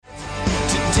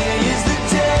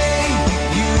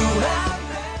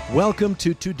Welcome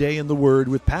to Today in the Word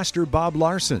with Pastor Bob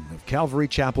Larson of Calvary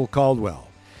Chapel, Caldwell.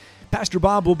 Pastor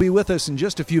Bob will be with us in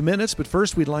just a few minutes, but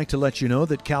first we'd like to let you know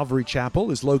that Calvary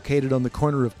Chapel is located on the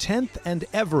corner of 10th and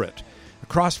Everett,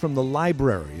 across from the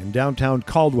library in downtown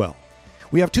Caldwell.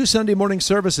 We have two Sunday morning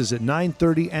services at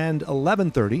 9:30 and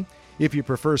 11:30. If you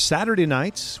prefer Saturday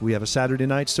nights, we have a Saturday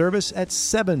night service at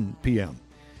 7 p.m.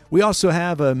 We also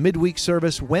have a midweek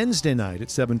service Wednesday night at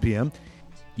 7 p.m.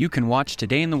 You can watch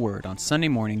Today in the Word on Sunday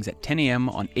mornings at 10 a.m.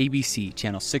 on ABC,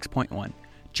 Channel 6.1.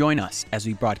 Join us as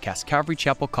we broadcast Calvary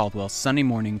Chapel Caldwell's Sunday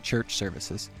morning church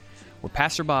services, where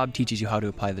Pastor Bob teaches you how to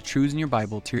apply the truths in your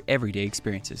Bible to your everyday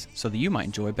experiences so that you might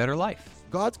enjoy a better life.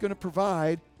 God's going to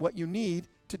provide what you need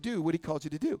to do what he called you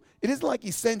to do. It isn't like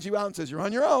he sends you out and says, you're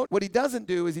on your own. What he doesn't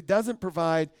do is he doesn't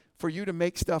provide for you to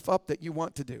make stuff up that you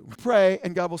want to do. Pray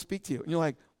and God will speak to you. And you're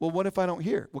like, well, what if I don't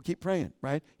hear? Well, keep praying,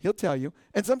 right? He'll tell you.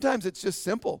 And sometimes it's just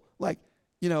simple, like,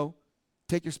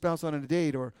 take your spouse on a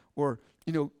date or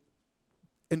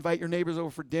invite your neighbors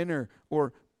over for dinner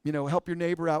or, help your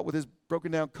neighbor out with his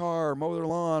broken down car or mow their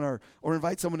lawn or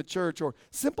invite someone to church or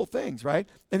simple things, right?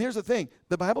 And here's the thing.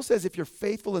 The Bible says if you're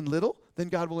faithful in little, then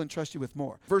God will entrust you with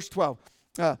more. Verse 12,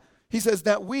 he says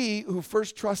that we who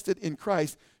first trusted in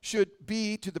Christ should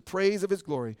be to the praise of his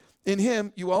glory. In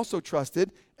him you also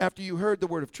trusted after you heard the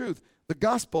word of truth, the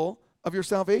gospel of your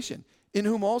salvation, in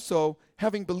whom also,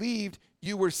 having believed,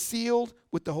 you were sealed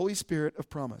with the Holy Spirit of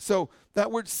promise. So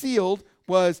that word sealed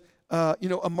was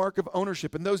a mark of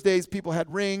ownership. In those days, people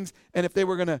had rings, and if they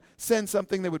were going to send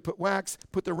something, they would put wax,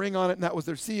 put the ring on it, and that was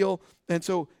their seal. And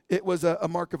so it was a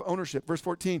mark of ownership. Verse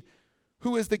 14,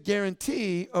 who is the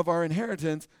guarantee of our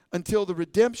inheritance until the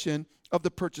redemption of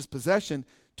the purchased possession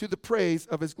to the praise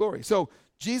of his glory. So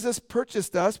Jesus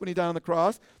purchased us when he died on the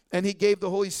cross, and he gave the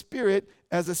Holy Spirit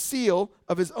as a seal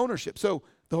of his ownership. So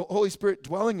the Holy Spirit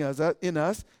dwelling in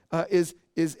us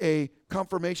is a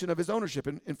confirmation of his ownership.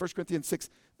 In 1 Corinthians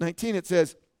 6:19 it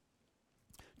says,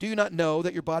 do you not know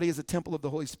that your body is a temple of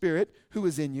the Holy Spirit who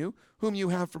is in you, whom you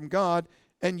have from God,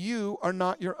 and you are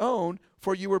not your own,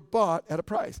 for you were bought at a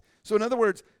price. So in other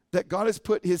words, that God has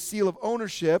put his seal of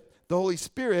ownership, the Holy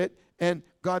Spirit, and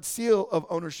God's seal of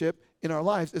ownership in our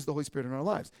lives is the Holy Spirit in our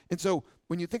lives. And so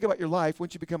when you think about your life,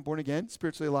 once you become born again,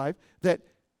 spiritually alive,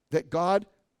 that God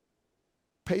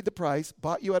paid the price,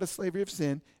 bought you out of slavery of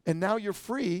sin, and now you're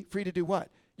free to do what?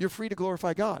 You're free to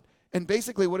glorify God. And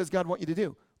basically, what does God want you to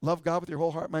do? Love God with your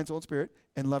whole heart, mind, soul, and spirit,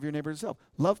 and love your neighbor as yourself.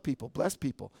 Love people, bless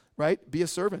people, right? Be a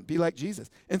servant, be like Jesus.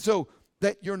 And so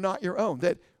that you're not your own,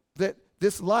 that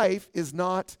this life is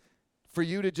not for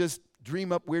you to just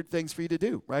dream up weird things for you to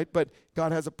do, right? But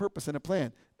God has a purpose and a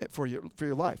plan for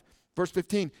your life. Verse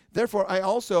 15, therefore I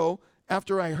also,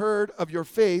 after I heard of your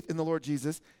faith in the Lord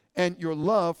Jesus and your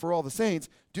love for all the saints,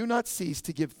 do not cease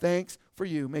to give thanks for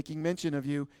you, making mention of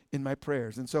you in my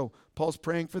prayers. And so Paul's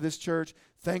praying for this church,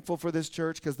 thankful for this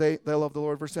church because they love the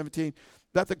Lord. Verse 17,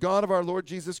 that the God of our Lord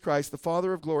Jesus Christ, the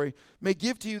Father of glory, may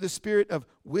give to you the spirit of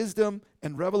wisdom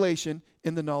and revelation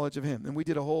in the knowledge of him. And we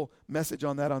did a whole message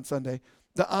on that on Sunday.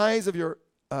 The eyes of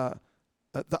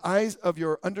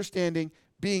your understanding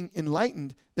being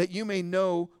enlightened, that you may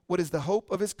know what is the hope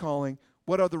of his calling,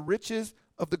 what are the riches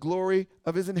of the glory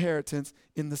of his inheritance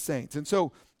in the saints. And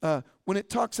so when it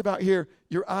talks about here,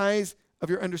 your eyes of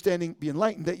your understanding be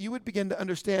enlightened, that you would begin to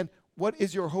understand what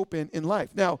is your hope in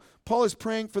life. Now, Paul is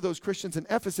praying for those Christians in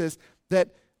Ephesus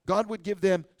that God would give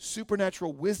them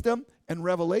supernatural wisdom and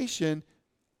revelation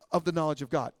of the knowledge of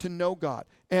God, to know God.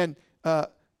 And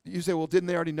you say, well, didn't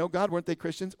they already know God? Weren't they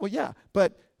Christians? Well, yeah,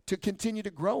 but to continue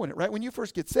to grow in it, right? When you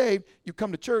first get saved, you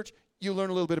come to church, you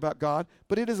learn a little bit about God,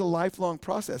 but it is a lifelong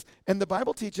process. And the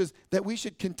Bible teaches that we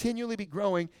should continually be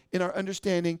growing in our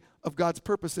understanding of God's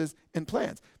purposes and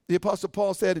plans. The Apostle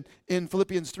Paul said in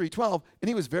Philippians 3:12, and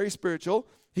he was very spiritual,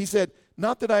 he said,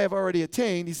 not that I have already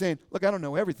attained, he's saying, look, I don't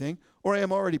know everything, or I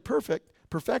am already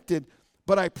perfected,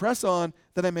 but I press on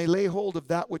that I may lay hold of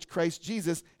that which Christ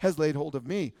Jesus has laid hold of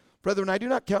me. Brethren, I do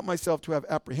not count myself to have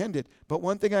apprehended, but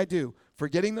one thing I do,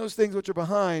 forgetting those things which are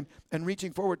behind and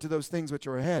reaching forward to those things which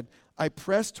are ahead, I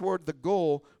press toward the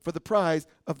goal for the prize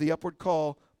of the upward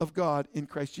call of God in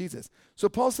Christ Jesus. So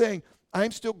Paul's saying,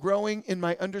 I'm still growing in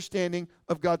my understanding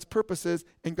of God's purposes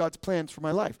and God's plans for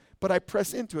my life. But I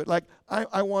press into it like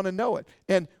I want to know it.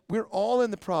 And we're all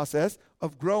in the process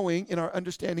of growing in our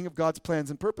understanding of God's plans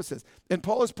and purposes. And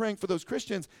Paul is praying for those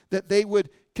Christians that they would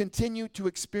continue to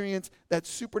experience that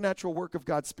supernatural work of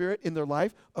God's Spirit in their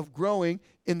life, of growing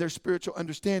in their spiritual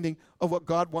understanding of what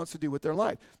God wants to do with their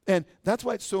life. And that's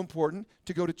why it's so important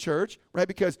to go to church, right?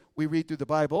 Because we read through the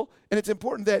Bible. And it's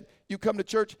important that you come to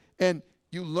church and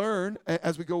you learn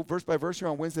as we go verse by verse here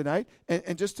on Wednesday night,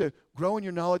 and just to grow in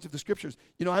your knowledge of the Scriptures.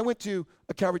 You know, I went to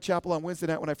a Calvary Chapel on Wednesday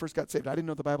night when I first got saved. I didn't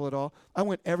know the Bible at all. I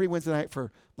went every Wednesday night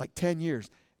for like 10 years.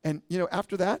 And, you know,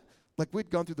 after that, like we'd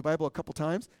gone through the Bible a couple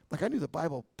times. Like I knew the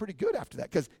Bible pretty good after that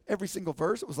because every single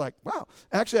verse, it was like, wow.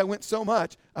 Actually, I went so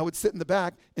much, I would sit in the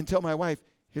back and tell my wife,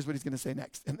 here's what he's going to say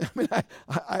next. And I mean,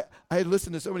 I had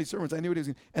listened to so many sermons. I knew what he was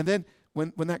going to. And then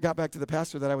when that got back to the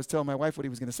pastor that I was telling my wife what he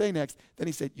was going to say next, then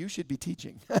he said, you should be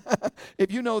teaching.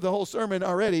 If you know the whole sermon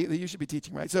already, then you should be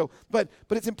teaching, right? So, but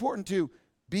it's important to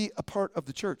be a part of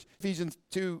the church. Ephesians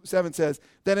 2:7 says,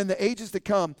 that in the ages to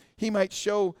come, he might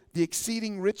show the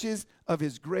exceeding riches of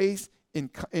his grace in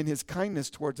his kindness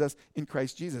towards us in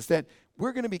Christ Jesus. That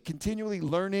we're going to be continually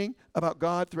learning about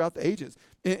God throughout the ages.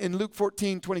 In Luke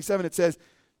 14:27, it says,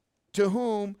 to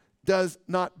whom does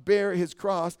not bear his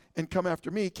cross and come after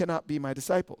me cannot be my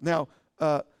disciple. Now,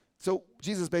 so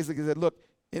Jesus basically said, look,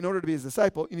 in order to be his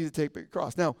disciple, you need to take up your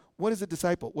cross. Now, what is a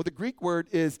disciple? Well, the Greek word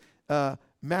is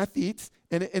mathetes,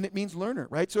 and it means learner,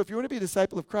 right? So if you want to be a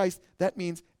disciple of Christ, that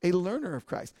means a learner of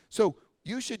Christ. So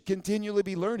you should continually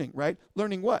be learning, right?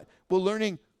 Learning what? Well,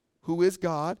 learning who is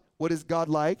God, what is God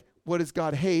like, what does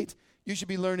God hate. You should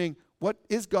be learning what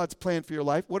is God's plan for your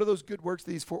life? What are those good works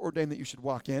that he's foreordained that you should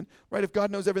walk in, right? If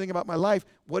God knows everything about my life,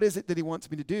 what is it that he wants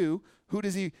me to do? Who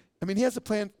does he, I mean, he has a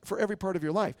plan for every part of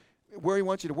your life, where he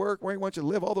wants you to work, where he wants you to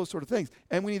live, all those sort of things.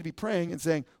 And we need to be praying and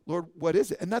saying, Lord, what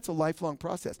is it? And that's a lifelong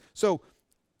process. So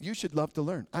you should love to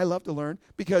learn. I love to learn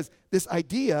because this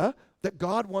idea that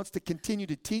God wants to continue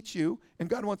to teach you and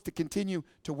God wants to continue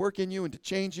to work in you and to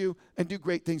change you and do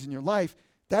great things in your life,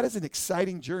 that is an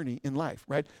exciting journey in life,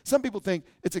 right? Some people think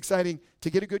it's exciting to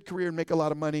get a good career and make a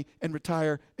lot of money and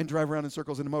retire and drive around in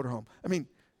circles in a motorhome. I mean,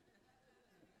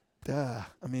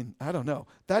 I don't know.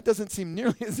 That doesn't seem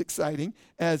nearly as exciting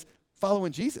as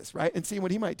following Jesus, right? And seeing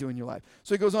what he might do in your life.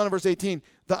 So he goes on in verse 18,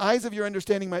 the eyes of your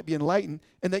understanding might be enlightened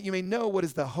and that you may know what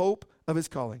is the hope of his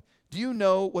calling. Do you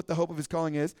know what the hope of his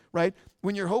calling is, right?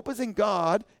 When your hope is in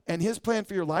God and his plan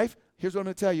for your life, here's what I'm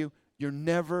going to tell you. You're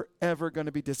never, ever going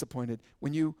to be disappointed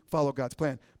when you follow God's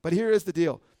plan. But here is the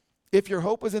deal. If your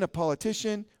hope is in a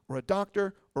politician or a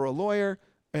doctor or a lawyer,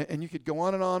 and you could go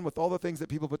on and on with all the things that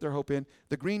people put their hope in,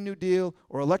 the Green New Deal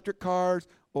or electric cars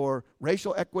or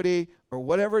racial equity or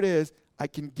whatever it is, I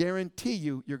can guarantee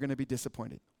you're going to be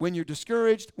disappointed. When you're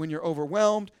discouraged, when you're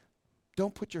overwhelmed,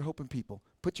 don't put your hope in people.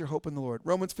 Put your hope in the Lord.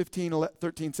 Romans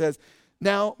 15:13 says,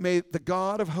 now may the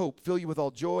God of hope fill you with all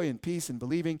joy and peace in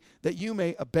believing that you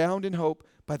may abound in hope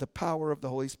by the power of the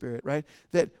Holy Spirit, right?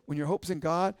 That when your hope's in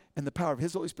God and the power of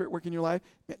his Holy Spirit working in your life,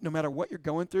 no matter what you're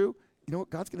going through, you know what?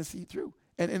 God's going to see you through.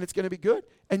 And it's going to be good.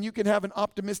 And you can have an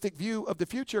optimistic view of the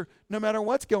future no matter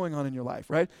what's going on in your life,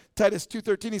 right? Titus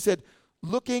 2:13, he said,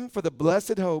 looking for the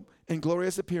blessed hope and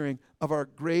glorious appearing of our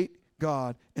great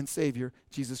God and Savior,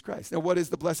 Jesus Christ. Now, what is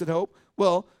the blessed hope?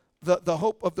 Well, the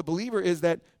hope of the believer is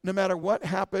that no matter what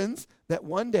happens, that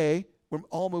one day we're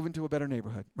all moving to a better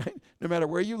neighborhood, right? No matter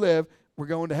where you live, we're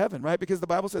going to heaven, right? Because the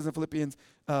Bible says in Philippians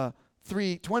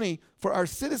 3:20, for our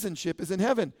citizenship is in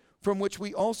heaven, from which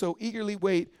we also eagerly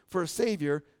wait for a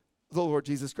Savior, the Lord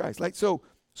Jesus Christ. Like so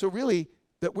really,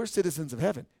 that we're citizens of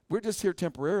heaven. We're just here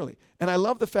temporarily. And I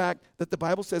love the fact that the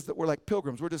Bible says that we're like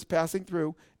pilgrims. We're just passing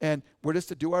through, and we're just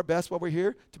to do our best while we're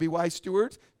here, to be wise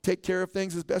stewards, take care of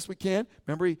things as best we can.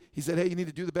 Remember, he said, hey, you need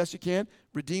to do the best you can,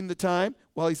 redeem the time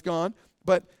while he's gone.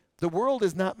 But the world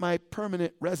is not my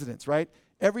permanent residence, right?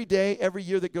 Every day, every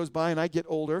year that goes by and I get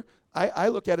older, I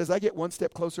look at it as I get one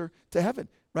step closer to heaven,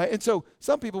 right? And so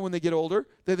some people, when they get older,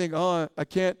 they think, oh, I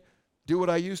can't do what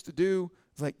I used to do.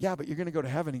 It's like, yeah, but you're going to go to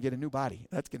heaven and get a new body.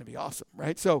 That's going to be awesome,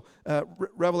 right? So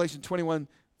Revelation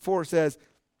 21:4 says,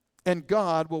 and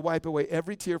God will wipe away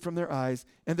every tear from their eyes,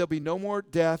 and there'll be no more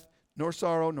death, nor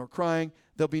sorrow, nor crying.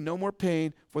 There'll be no more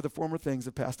pain, for the former things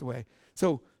have passed away.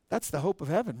 So that's the hope of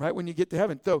heaven, right? When you get to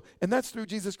heaven. So, and that's through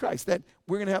Jesus Christ, that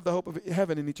we're going to have the hope of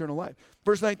heaven and eternal life.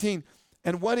 Verse 19,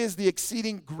 and what is the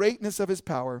exceeding greatness of his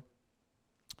power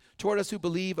toward us who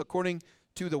believe according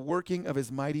to the working of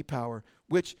his mighty power,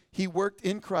 which he worked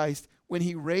in Christ when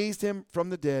he raised him from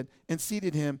the dead and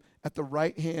seated him at the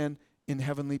right hand in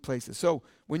heavenly places. So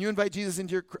when you invite Jesus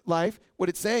into your life, what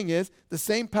it's saying is the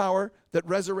same power that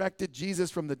resurrected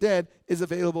Jesus from the dead is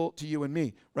available to you and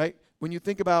me, right? When you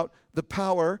think about the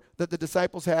power that the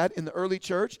disciples had in the early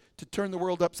church to turn the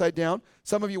world upside down,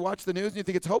 some of you watch the news and you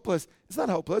think it's hopeless. It's not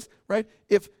hopeless, right?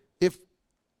 If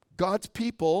God's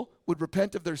people would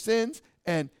repent of their sins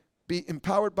and be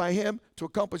empowered by him to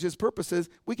accomplish his purposes,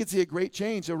 we could see a great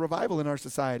change, a revival in our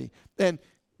society. And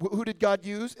who did God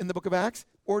use in the book of Acts?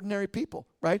 Ordinary people,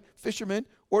 right? Fishermen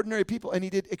ordinary people, and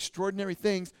he did extraordinary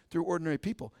things through ordinary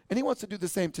people. And he wants to do the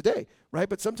same today, right?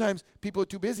 But sometimes people are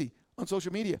too busy on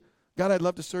social media. God, I'd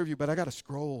love to serve you, but I got to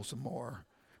scroll some more,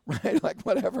 right? Like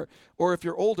whatever. Or if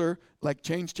you're older, like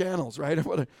change channels, right?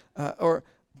 Or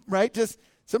right? Just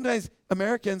sometimes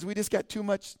Americans, we just got too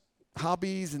much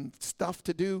hobbies and stuff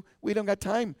to do. We don't got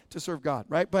time to serve God,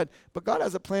 right? But God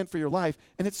has a plan for your life,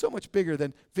 and it's so much bigger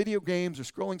than video games or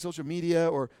scrolling social media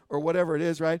or whatever it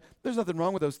is, right? There's nothing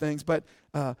wrong with those things, but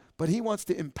he wants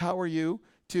to empower you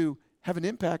to have an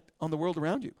impact on the world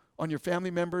around you, on your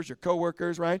family members, your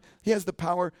coworkers, right? He has the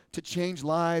power to change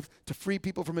lives, to free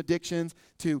people from addictions,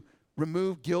 to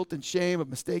remove guilt and shame of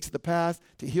mistakes of the past,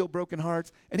 to heal broken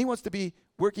hearts, and he wants to be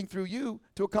working through you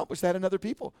to accomplish that in other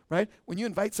people, right? When you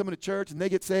invite someone to church and they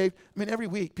get saved, I mean, every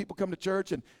week people come to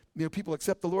church and people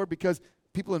accept the Lord because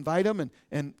people invite them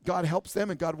and God helps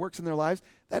them and God works in their lives.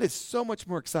 That is so much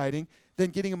more exciting than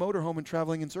getting a motorhome and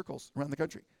traveling in circles around the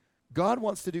country. God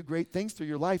wants to do great things through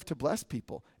your life to bless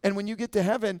people. And when you get to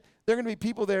heaven, there are going to be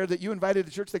people there that you invited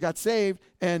to church that got saved,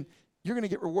 and you're going to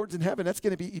get rewards in heaven. That's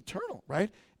going to be eternal, right?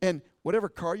 And whatever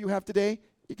car you have today,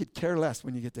 you could care less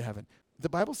when you get to heaven. The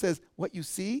Bible says what you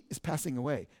see is passing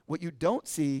away. What you don't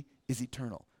see is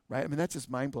eternal, right? I mean, that's just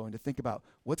mind-blowing to think about.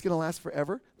 What's going to last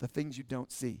forever? The things you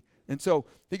don't see. And so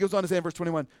he goes on to say in verse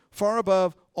 21, far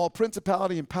above all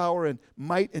principality and power and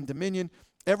might and dominion,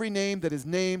 every name that is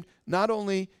named, not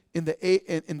only in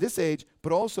this age,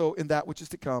 but also in that which is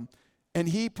to come. And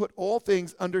he put all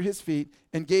things under his feet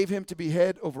and gave him to be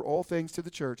head over all things to the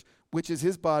church, which is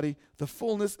his body, the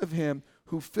fullness of him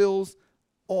who fills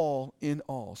all in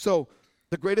all. So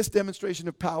the greatest demonstration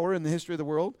of power in the history of the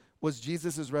world was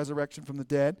Jesus' resurrection from the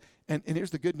dead. And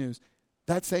here's the good news.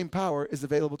 That same power is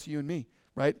available to you and me,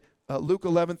 right? Luke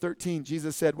 11:13,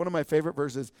 Jesus said, one of my favorite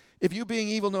verses, if you being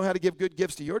evil know how to give good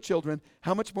gifts to your children,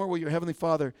 how much more will your heavenly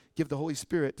Father give the Holy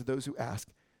Spirit to those who ask?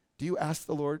 Do you ask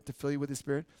the Lord to fill you with his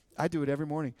Spirit? I do it every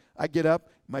morning. I get up,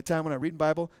 my time when I read the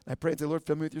Bible, and I pray and say, Lord,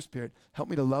 fill me with your Spirit. Help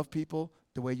me to love people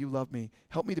the way you love me.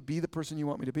 Help me to be the person you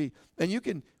want me to be. And you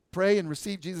can pray and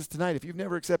receive Jesus tonight. If you've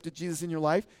never accepted Jesus in your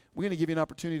life, we're going to give you an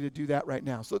opportunity to do that right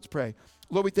now. So let's pray.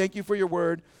 Lord, we thank you for your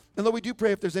word. And Lord, we do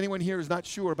pray if there's anyone here who's not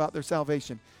sure about their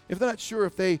salvation, if they're not sure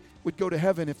if they would go to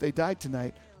heaven if they died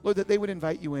tonight, Lord, that they would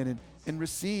invite you in and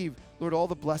receive, Lord, all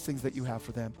the blessings that you have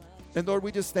for them. And Lord,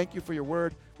 we just thank you for your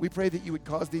word. We pray that you would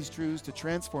cause these truths to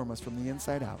transform us from the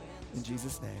inside out. In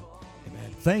Jesus' name,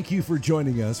 amen. Thank you for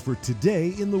joining us for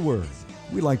Today in the Word.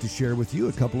 We'd like to share with you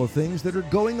a couple of things that are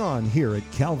going on here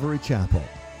at Calvary Chapel.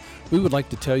 We would like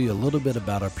to tell you a little bit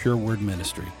about our Pure Word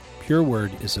ministry. Pure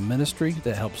Word is a ministry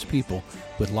that helps people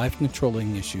with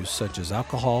life-controlling issues such as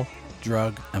alcohol,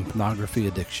 drug, and pornography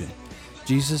addiction.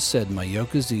 Jesus said, my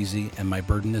yoke is easy and my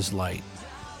burden is light.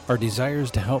 Our desire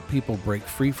is to help people break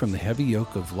free from the heavy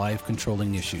yoke of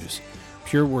life-controlling issues.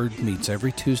 Pure Word meets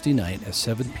every Tuesday night at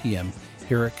 7 p.m.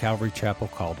 here at Calvary Chapel,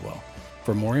 Caldwell.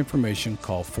 For more information,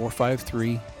 call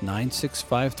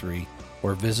 453-9653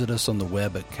 or visit us on the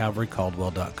web at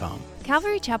calvarycaldwell.com.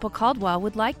 Calvary Chapel Caldwell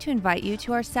would like to invite you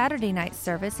to our Saturday night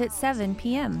service at 7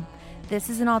 p.m. This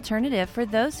is an alternative for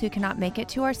those who cannot make it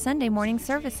to our Sunday morning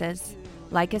services.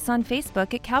 Like us on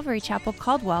Facebook at Calvary Chapel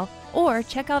Caldwell or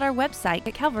check out our website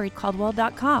at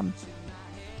calvarycaldwell.com.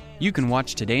 You can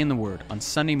watch Today in the Word on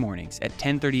Sunday mornings at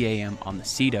 10:30 a.m. on the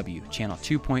CW, Channel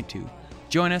 2.2.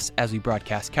 Join us as we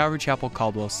broadcast Calvary Chapel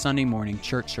Caldwell's Sunday morning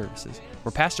church services,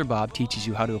 where Pastor Bob teaches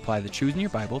you how to apply the truth in your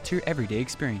Bible to your everyday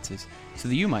experiences so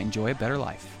that you might enjoy a better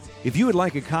life. If you would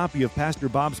like a copy of Pastor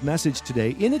Bob's message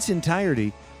today in its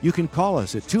entirety, you can call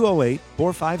us at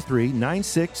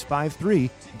 208-453-9653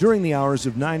 during the hours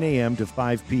of 9 a.m. to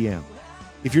 5 p.m.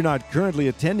 If you're not currently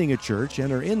attending a church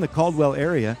and are in the Caldwell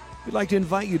area, we'd like to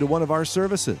invite you to one of our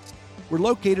services. We're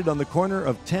located on the corner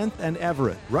of 10th and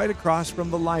Everett, right across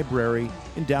from the library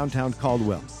in downtown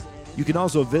Caldwell. You can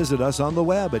also visit us on the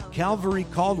web at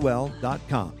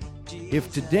calvarycaldwell.com.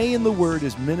 If Today in the Word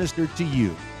is ministered to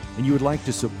you and you would like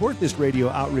to support this radio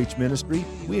outreach ministry,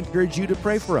 we encourage you to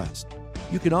pray for us.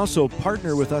 You can also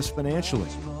partner with us financially.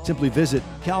 Simply visit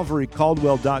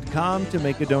calvarycaldwell.com to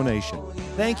make a donation.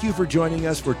 Thank you for joining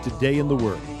us for Today in the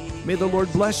Word. May the Lord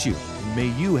bless you, and may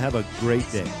you have a great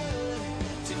day.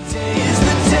 Today is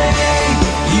the day.